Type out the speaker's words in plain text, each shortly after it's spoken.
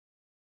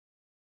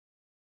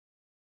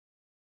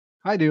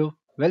Hi there,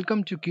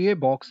 welcome to QA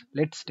Box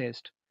Let's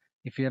Test.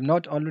 If you have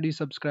not already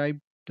subscribed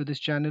to this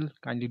channel,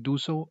 kindly do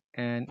so,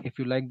 and if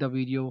you like the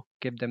video,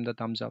 give them the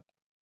thumbs up.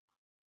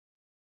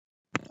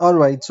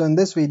 Alright, so in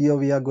this video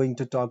we are going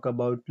to talk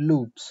about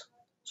loops.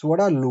 So what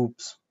are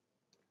loops?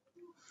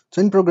 So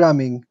in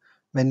programming,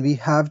 when we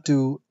have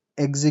to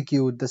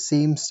execute the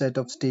same set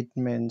of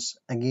statements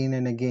again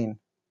and again,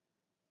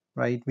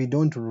 right? We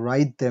don't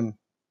write them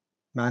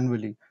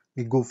manually.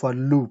 We go for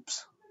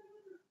loops.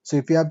 So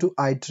if you have to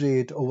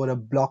iterate over a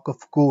block of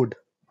code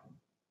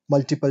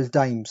multiple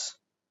times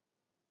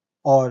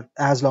or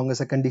as long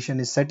as a condition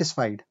is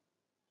satisfied,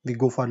 we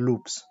go for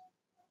loops.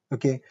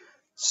 Okay?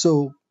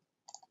 So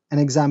an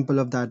example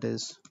of that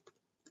is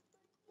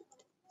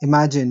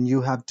imagine you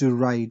have to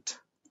write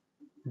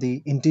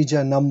the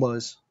integer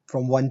numbers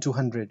from 1 to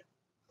 100.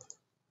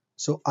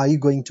 So are you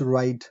going to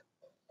write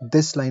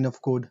this line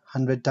of code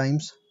 100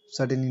 times?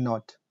 Certainly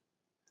not.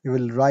 You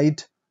will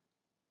write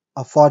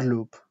a for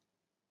loop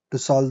to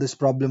solve this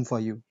problem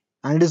for you.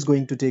 And it is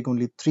going to take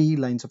only 3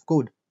 lines of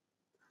code.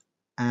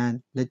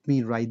 And let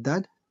me write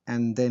that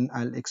and then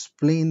I'll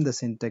explain the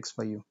syntax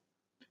for you.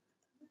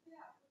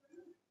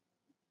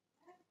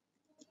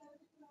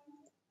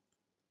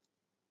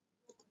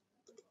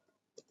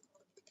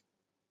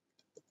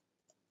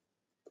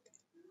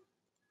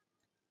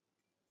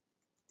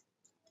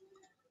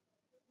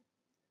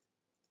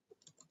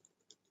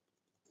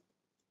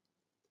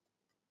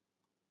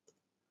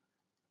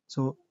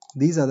 So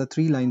these are the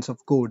 3 lines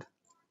of code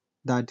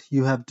that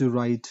you have to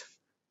write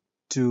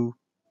to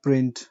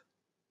print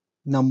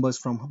numbers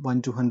from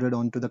 1 to 100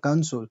 onto the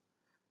console.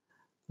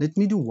 Let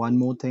me do one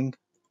more thing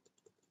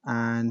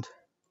and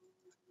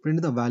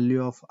print the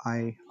value of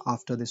I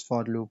after this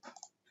for loop.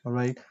 All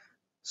right,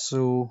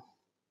 so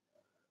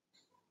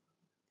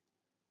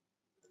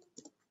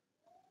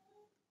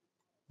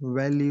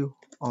value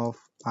of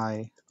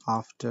I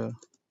after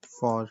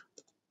for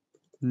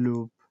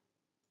loop.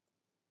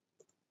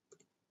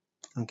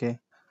 Okay,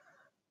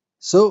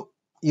 so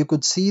you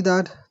could see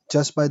that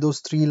just by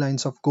those 3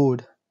 lines of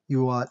code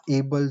you are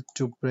able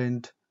to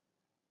print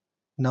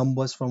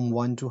numbers from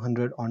 1 to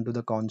 100 onto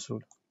the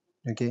console.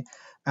 Okay,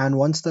 and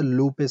once the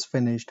loop is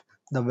finished,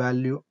 the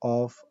value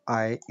of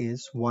I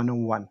is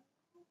 101.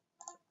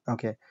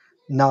 Okay,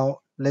 now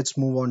let's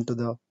move on to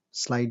the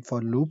slide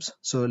for loops.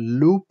 So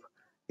loop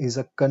is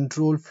a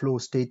control flow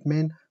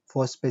statement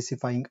for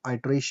specifying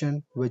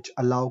iteration which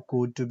allow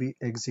code to be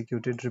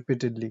executed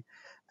repeatedly,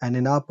 and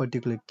in our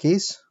particular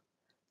case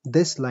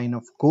this line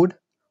of code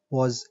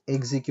was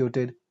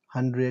executed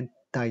 100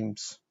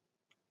 times.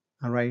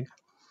 All right,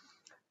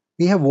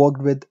 we have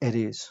worked with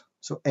arrays.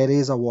 So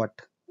arrays are what?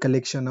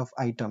 Collection of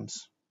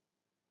items.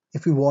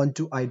 If we want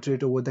to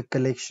iterate over the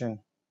collection,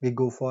 we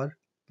go for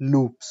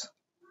loops.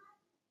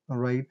 All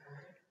right,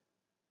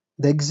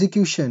 the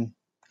execution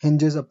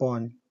hinges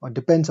upon or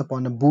depends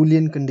upon a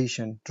Boolean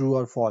condition, true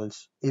or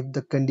false. If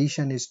the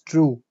condition is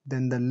true,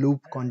 then the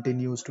loop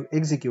continues to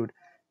execute.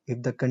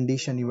 If the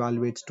condition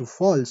evaluates to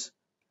false,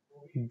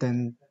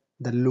 then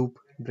the loop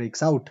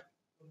breaks out.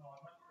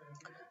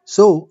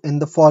 So in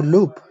the for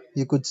loop,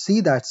 you could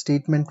see that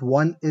statement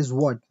 1 is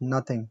what?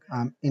 Nothing.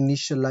 I'm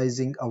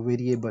initializing a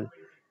variable.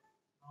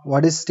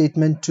 What is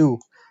statement 2?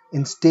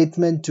 In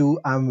statement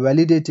 2, I'm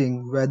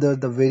validating whether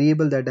the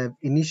variable that I've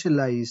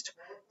initialized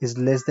is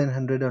less than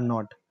 100 or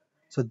not.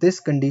 So this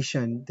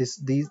condition, this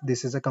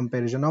is a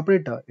comparison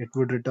operator. It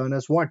would return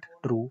as what?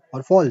 True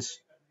or false.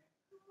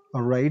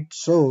 Alright,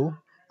 so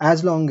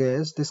as long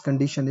as this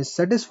condition is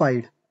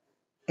satisfied,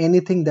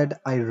 anything that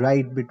I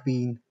write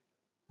between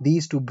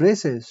these two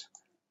braces,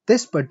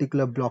 this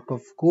particular block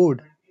of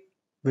code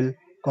will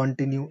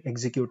continue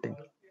executing.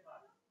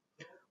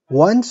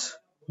 Once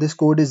this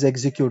code is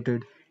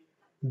executed,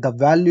 the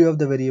value of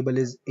the variable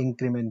is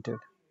incremented.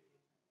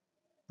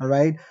 All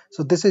right,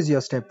 so this is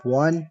your step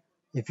 1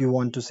 if you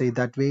want to say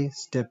that way.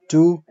 Step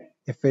 2,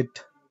 if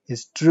it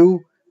is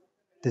true,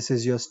 this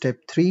is your step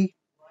 3,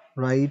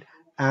 right?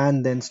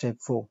 And then step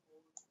 4,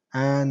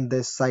 and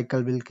this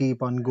cycle will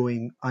keep on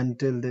going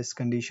until this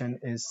condition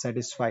is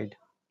satisfied.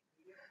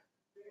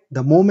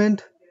 The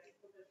moment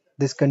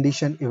this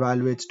condition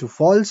evaluates to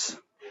false,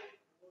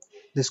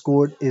 this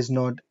code is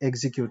not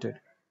executed.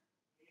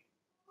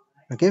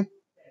 Okay,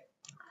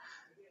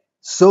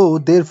 so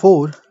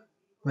therefore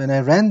when I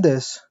ran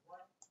this,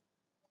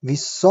 we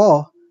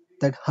saw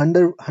that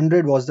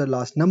 100 was the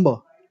last number.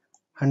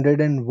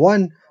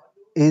 101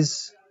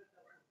 is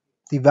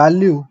the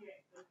value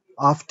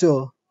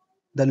after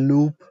the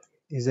loop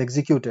is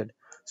executed.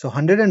 So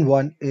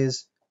 101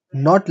 is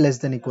not less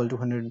than equal to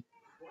 100,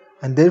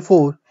 and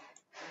therefore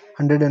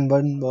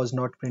 101 was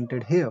not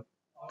printed here.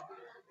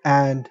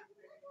 And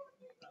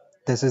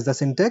this is the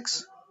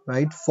syntax,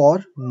 right?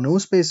 For no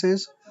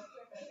spaces,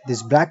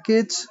 these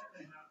brackets,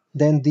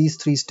 then these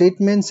 3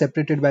 statements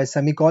separated by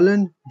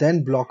semicolon,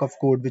 then block of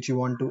code which you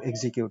want to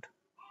execute.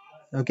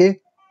 Okay,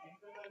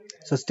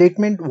 so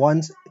statement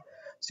 1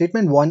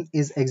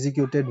 is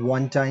executed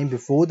one time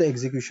before the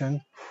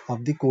execution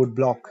of the code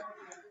block.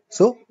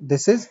 So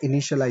this is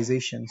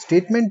initialization.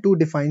 Statement 2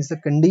 defines the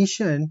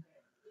condition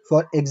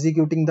for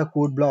executing the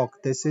code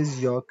block. This is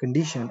your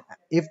condition.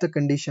 If the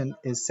condition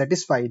is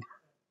satisfied,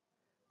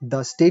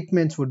 the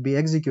statements would be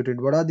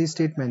executed. What are these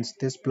statements?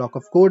 This block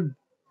of code,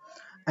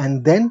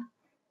 and then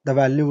the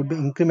value would be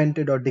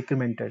incremented or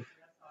decremented.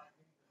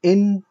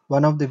 In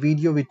one of the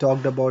video we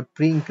talked about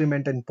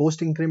pre-increment and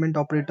post-increment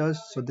operators.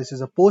 So this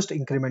is a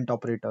post-increment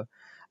operator,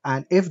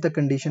 and if the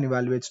condition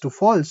evaluates to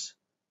false,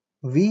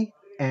 we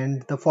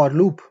end the for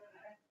loop.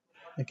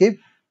 Okay,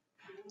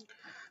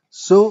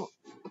 so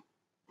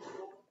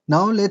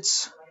now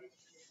let's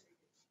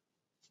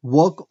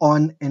work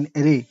on an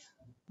array.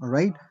 All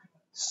right,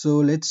 so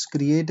let's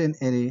create an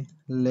array.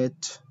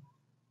 Let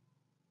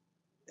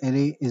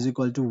array is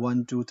equal to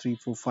 1 2 3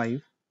 4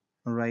 5.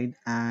 All right,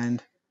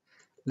 and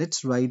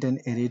let's write an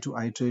array to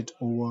iterate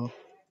over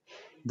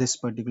this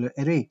particular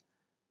array.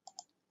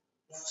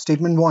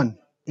 Statement 1,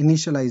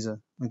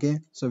 initializer. Okay,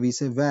 so we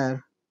say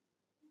where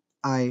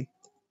I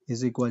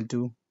is equal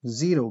to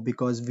 0,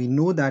 because we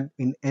know that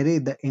in array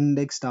the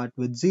index start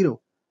with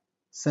 0,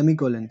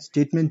 semicolon.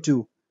 Statement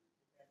 2,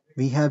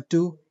 we have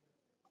to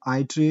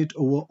iterate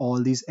over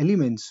all these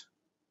elements,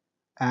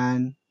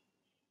 and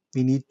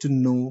we need to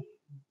know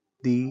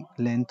the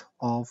length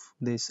of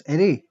this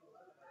array,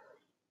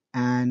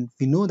 and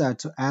we know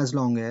that, so as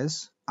long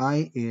as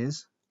I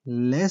is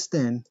less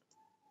than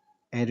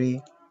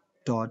array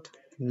dot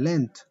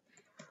length,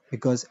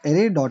 because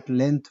array dot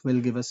length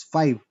will give us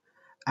 5,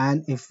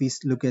 and if we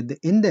look at the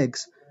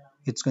index,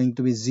 it's going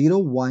to be 0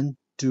 1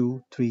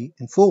 2 3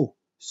 and 4,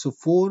 so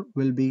 4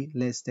 will be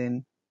less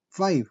than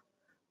 5,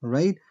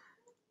 right?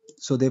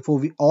 So therefore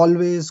we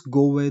always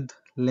go with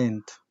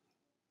length.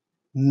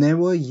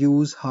 Never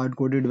use hard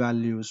coded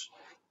values.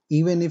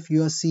 Even if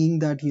you are seeing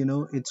that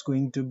it's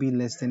going to be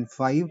less than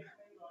 5,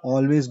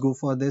 always go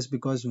for this,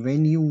 because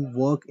when you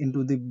work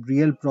into the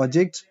real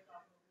projects,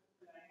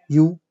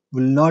 you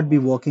will not be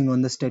working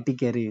on the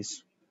static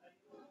arrays.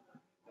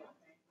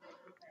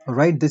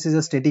 Right, this is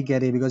a static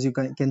array because you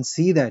can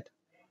see that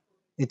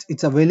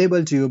it's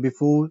available to you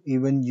before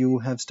even you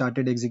have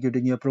started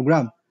executing your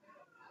program.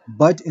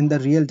 But in the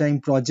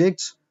real-time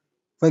projects,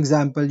 for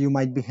example, you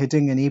might be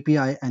hitting an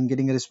API and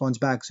getting a response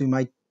back. So you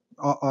might,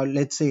 or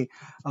let's say,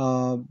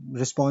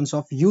 response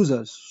of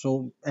users.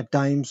 So at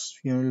times,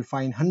 you'll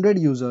find 100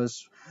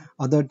 users.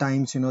 Other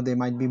times, there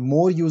might be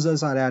more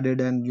users are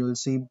added and you'll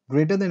see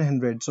greater than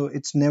 100. So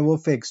it's never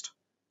fixed.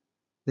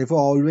 Therefore,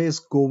 always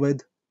go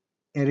with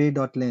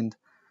array.length,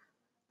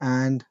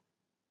 and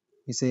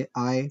we say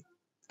I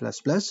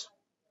plus plus.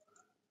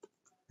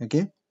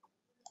 Okay.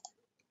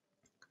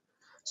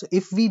 So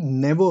if we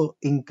never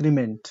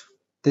increment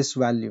this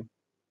value,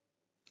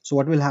 so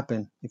what will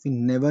happen? If we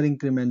never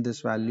increment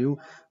this value,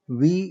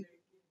 we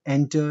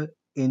enter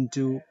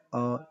into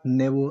a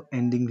never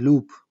ending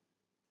loop,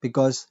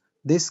 because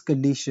this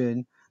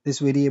condition, this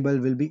variable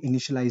will be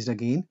initialized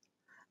again,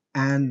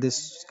 and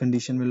this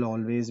condition will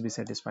always be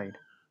satisfied.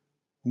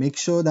 Make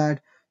sure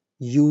that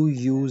you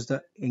use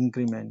the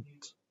increment.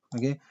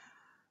 Okay,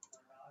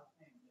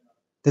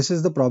 this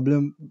is the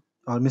problem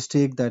or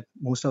mistake that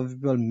most of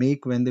people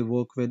make when they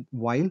work with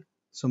while.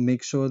 So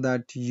make sure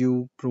that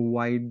you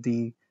provide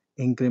the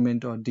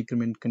increment or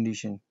decrement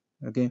condition.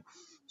 Okay,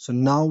 so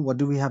now what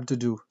do we have to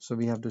do? So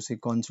we have to say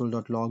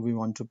console.log, we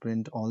want to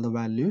print all the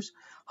values.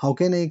 How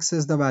can I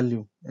access the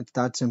value? It's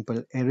that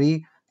simple,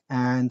 array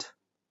and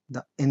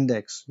the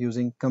index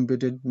using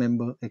computed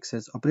member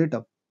access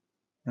operator.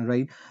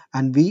 Right,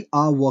 and we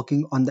are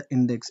working on the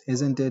index,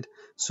 isn't it?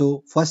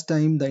 So first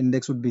time the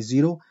index would be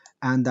 0,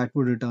 and that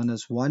would return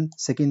us 1.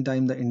 Second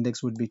time the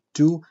index would be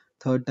 2.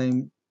 Third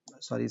time,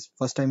 sorry,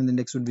 first time the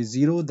index would be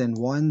 0, then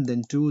 1,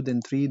 then 2,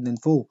 then 3, then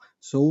 4.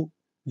 So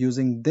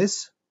using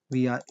this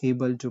we are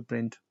able to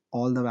print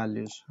all the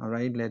values. All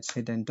right, let's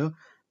hit enter,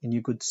 and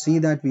you could see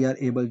that we are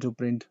able to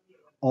print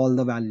all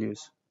the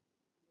values.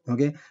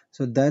 Okay,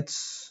 so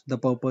that's the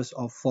purpose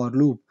of for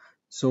loop.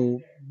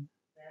 So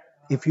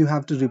if you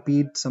have to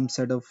repeat some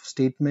set of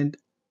statement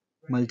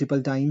multiple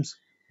times,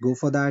 go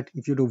for that.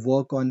 If you do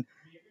work on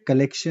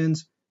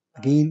collections,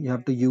 again you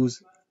have to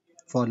use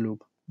for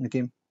loop.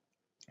 Okay,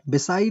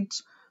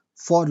 besides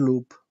for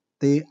loop,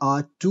 there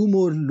are two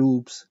more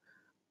loops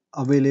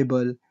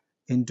available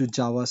into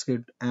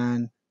JavaScript,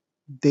 and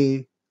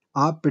they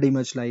are pretty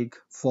much like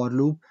for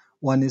loop.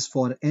 One is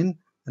for in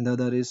and the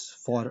other is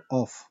for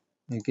off.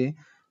 Okay,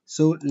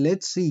 so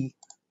let's see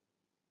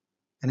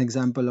an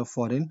example of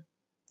for in.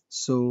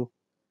 So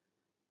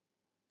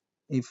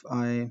if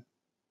I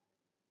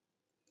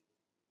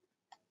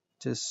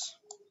just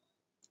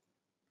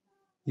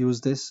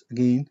use this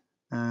again,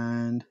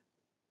 and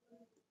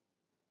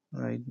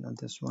right, not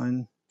this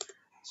one.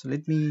 So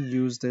let me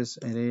use this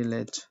array.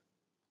 Let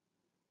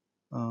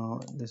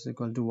this is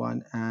equal to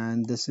 1,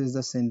 and this is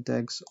the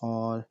syntax,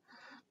 or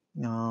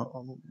uh,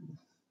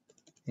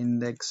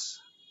 index.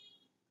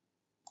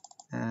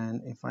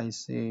 And if I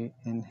say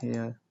in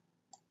here,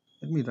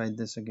 let me write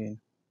this again.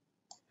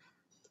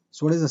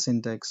 So what is the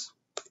syntax?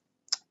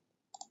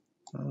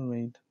 All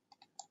right,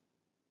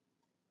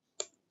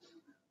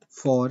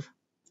 for,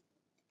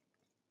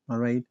 all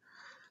right,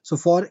 So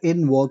for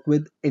in work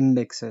with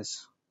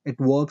indexes, it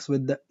works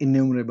with the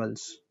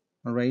enumerables.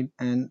 All right,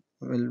 and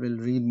we'll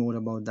read more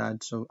about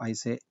that. So I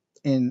say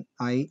in,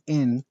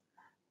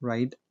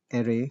 right,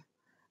 array,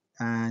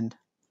 and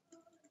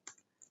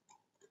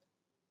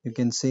you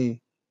can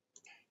say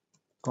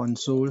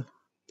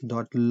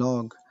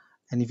console.log,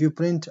 and if you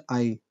print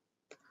I,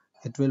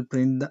 it will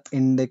print the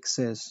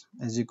indexes,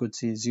 as you could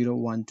see 0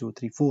 1 2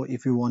 3 4.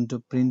 If you want to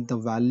print the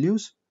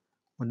values,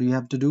 what do you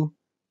have to do?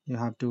 You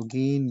have to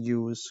again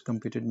use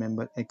computed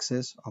member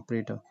access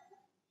operator.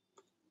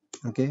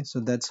 Okay, so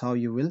that's how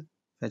you will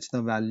fetch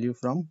the value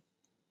from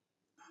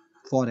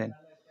foreign.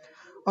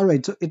 All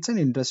right, so it's an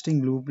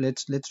interesting loop.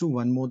 Let's do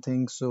one more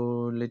thing.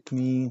 So let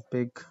me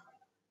pick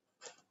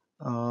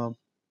uh,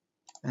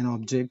 an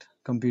object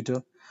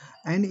computer,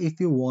 and if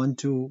you want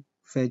to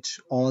fetch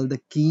all the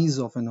keys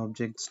of an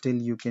object, still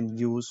you can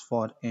use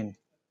for in.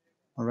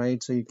 All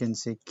right, so you can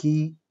say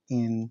key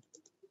in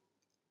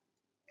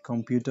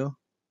computer.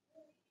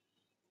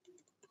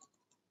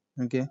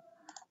 Okay,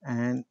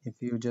 and if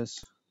you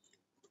just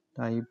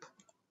type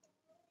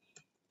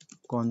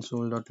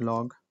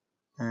console.log,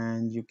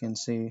 and you can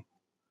say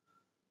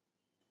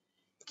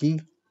key,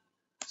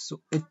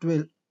 so it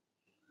will,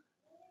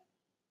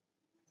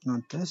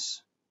 not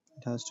this,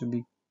 it has to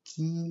be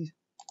key,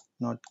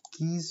 not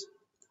keys.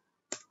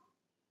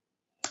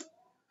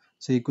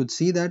 So you could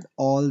see that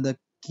all the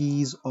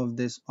keys of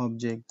this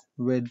object,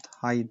 width,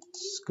 height,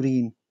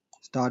 screen,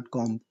 start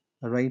comp,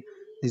 right,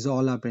 these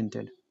all are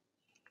printed.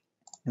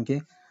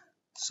 Okay,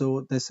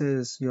 so this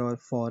is your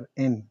for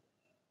in.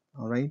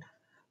 All right,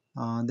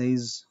 there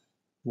is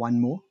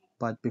one more,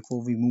 but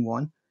before we move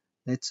on,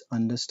 let's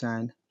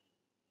understand.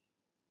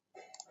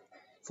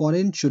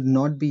 Foreign should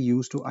not be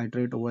used to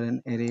iterate over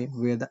an array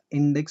where the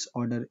index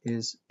order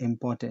is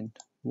important.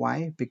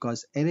 Why?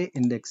 Because array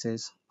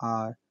indexes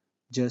are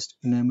just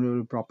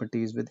enumerable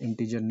properties with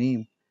integer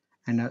name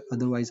and are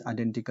otherwise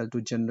identical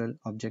to general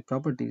object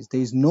properties.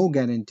 There is no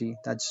guarantee,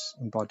 that's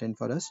important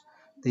for us.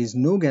 There is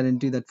no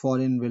guarantee that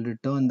foreign will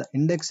return the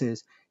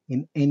indexes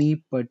in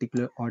any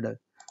particular order.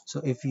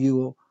 So if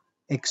you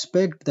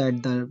expect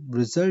that the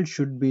result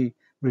should be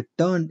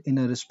returned in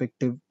a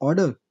respective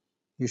order,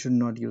 you should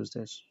not use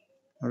this.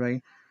 All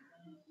right,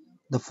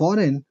 the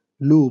foreign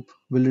loop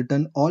will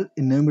return all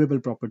enumerable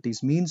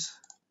properties, means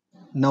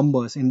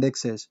numbers,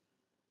 indexes,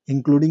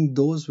 including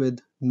those with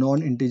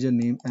non-integer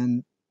name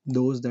and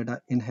those that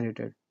are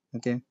inherited.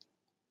 Okay,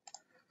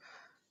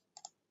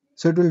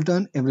 so it will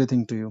return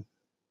everything to you.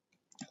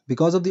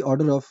 Because of the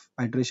order of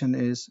iteration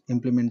is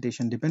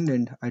implementation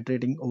dependent,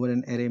 iterating over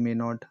an array may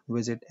not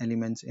visit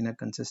elements in a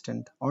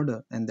consistent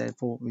order, and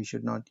therefore we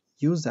should not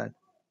use that.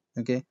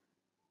 Okay,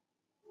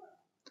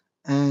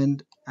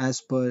 and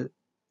as per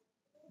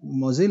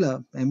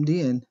Mozilla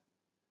MDN,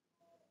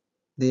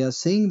 they are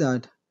saying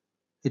that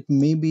it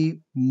may be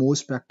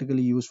most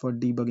practically used for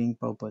debugging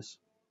purpose,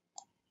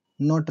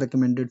 not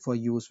recommended for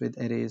use with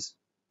arrays.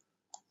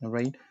 All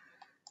right,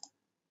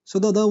 so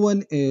the other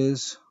one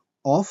is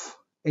off.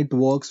 It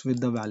works with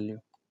the value.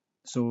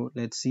 So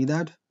let's see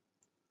that.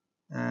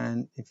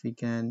 And if we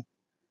can,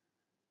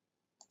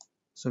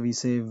 so we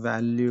say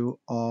value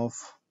of,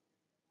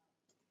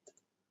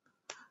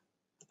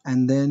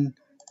 and then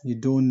you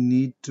don't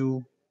need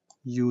to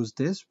use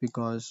this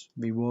because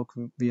we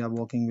are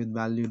working with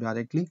value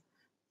directly.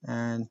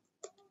 And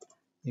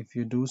if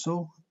you do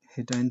so,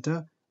 hit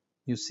enter,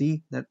 you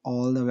see that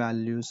all the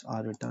values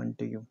are returned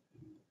to you.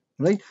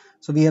 Right,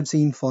 so we have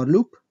seen for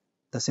loop,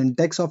 the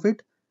syntax of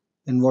it,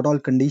 in what all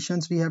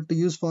conditions we have to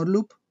use for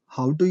loop,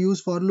 how to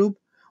use for loop,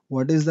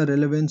 what is the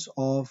relevance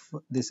of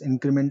this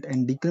increment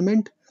and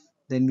decrement.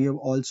 Then we have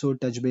also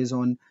touched base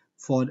on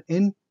for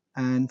in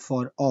and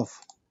for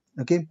off.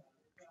 Okay,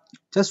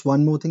 just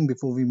one more thing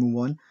before we move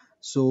on.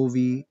 So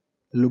we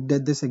looked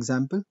at this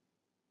example,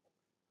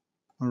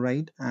 all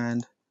right,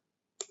 and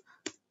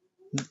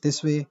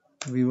this way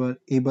we were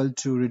able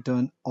to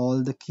return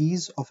all the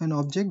keys of an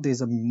object.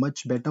 There's a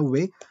much better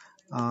way,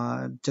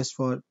 just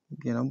for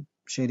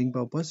sharing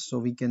purpose. So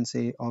we can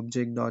say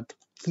object dot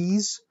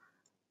keys,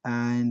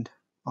 and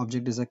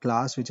object is a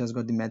class which has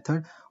got the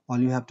method. All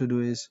you have to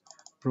do is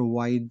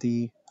provide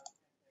the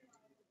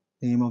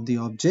name of the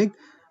object,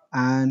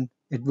 and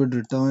it would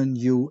return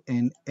you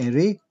an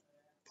array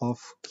of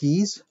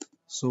keys.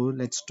 So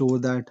let's store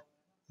that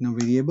in a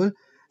variable,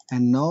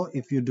 and now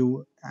if you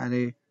do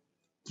array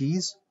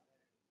keys,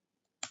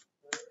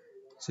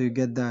 so you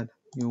get that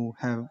you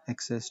have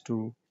access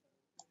to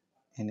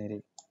an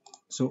array.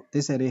 So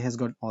this array has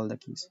got all the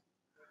keys.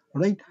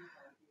 All right,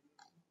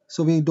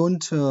 so we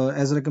don't,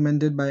 as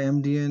recommended by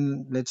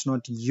MDN, let's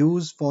not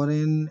use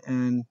foreign.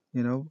 And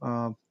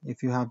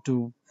if you have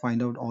to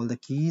find out all the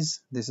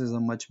keys, this is a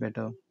much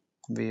better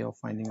way of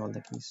finding all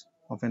the keys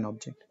of an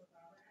object.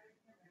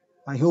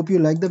 I hope you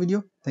like the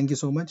video. Thank you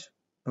so much.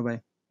 Bye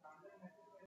bye.